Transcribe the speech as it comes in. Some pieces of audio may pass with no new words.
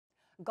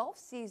Golf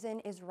season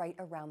is right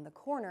around the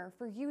corner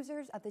for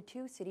users at the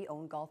two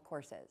city-owned golf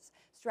courses.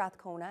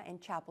 Strathcona and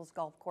Chapels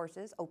golf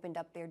courses opened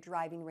up their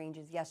driving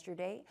ranges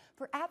yesterday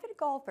for avid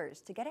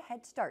golfers to get a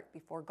head start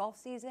before golf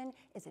season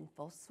is in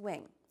full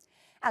swing.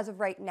 As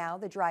of right now,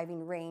 the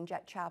driving range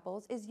at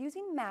Chapels is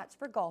using mats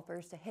for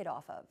golfers to hit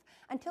off of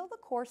until the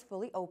course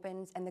fully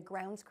opens and the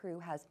grounds crew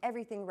has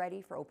everything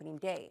ready for opening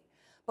day.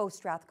 Both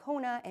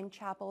Strathcona and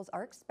Chapels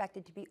are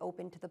expected to be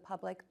open to the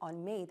public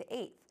on May the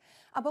 8th,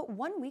 about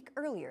 1 week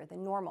earlier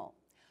than normal.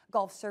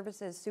 Golf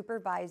Services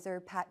Supervisor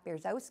Pat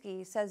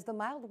Berzowski says the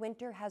mild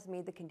winter has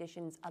made the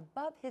conditions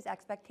above his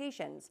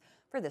expectations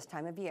for this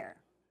time of year.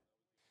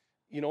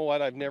 You know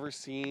what? I've never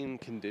seen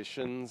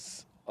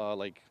conditions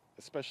like,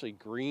 especially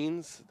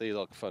greens. They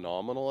look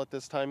phenomenal at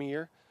this time of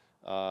year.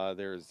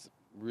 There's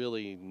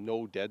really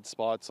no dead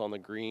spots on the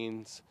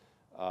greens.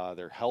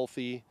 They're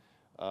healthy.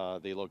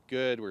 They look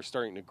good. We're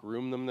starting to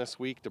groom them this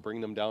week to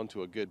bring them down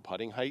to a good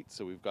putting height.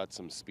 So we've got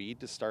some speed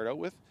to start out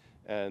with.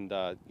 And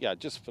yeah,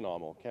 just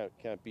phenomenal.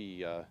 Can't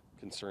be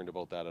concerned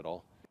about that at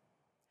all.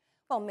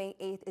 Well, May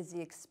 8th is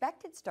the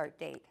expected start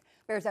date.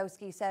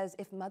 Berzowski says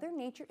if Mother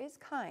Nature is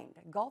kind,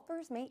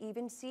 golfers may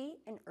even see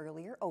an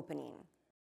earlier opening.